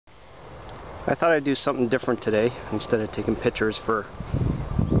I thought I'd do something different today. Instead of taking pictures for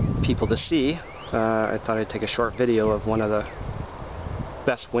people to see, I thought I'd take a short video of one of the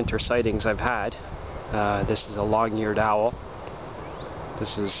best winter sightings I've had. This is a long-eared owl.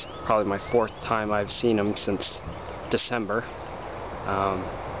 This is probably my fourth time I've seen him since December.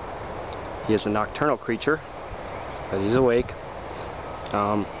 He is a nocturnal creature, but he's awake.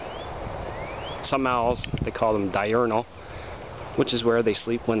 Some owls, they call them diurnal, which is where they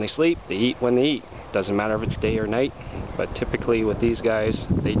sleep when they sleep, they eat when they eat. Doesn't matter if it's day or night, but typically with these guys,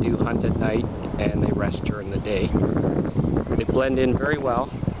 they do hunt at night and they rest during the day. They blend in very well,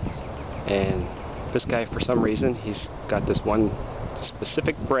 and this guy, for some reason, he's got this one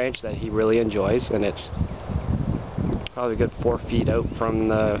specific branch that he really enjoys, and it's probably a good 4 feet out from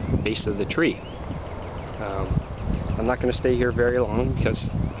the base of the tree. I'm not going to stay here very long because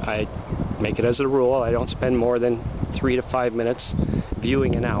I make it as a rule I don't spend more than 3 to 5 minutes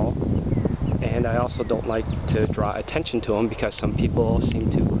viewing an owl, and I also don't like to draw attention to them because some people seem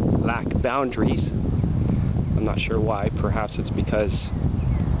to lack boundaries. I'm not sure why. Perhaps it's because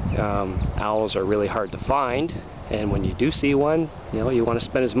owls are really hard to find, and when you do see one, you want to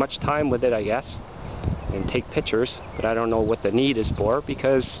spend as much time with it, I guess, and take pictures, but I don't know what the need is for,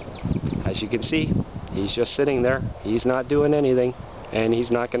 because as you can see, he's just sitting there. He's not doing anything, and he's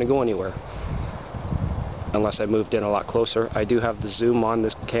not going to go anywhere unless I moved in a lot closer. I do have the zoom on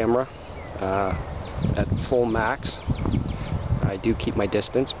this camera at full max. I do keep my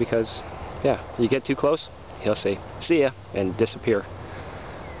distance because, yeah, you get too close, he'll say, "See ya," and disappear.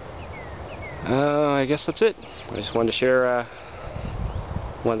 I guess that's it. I just wanted to share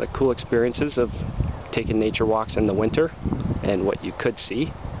one of the cool experiences of taking nature walks in the winter and what you could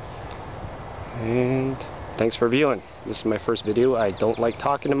see. And thanks for viewing. This is my first video. I don't like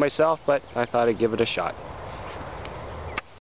talking to myself, but I thought I'd give it a shot.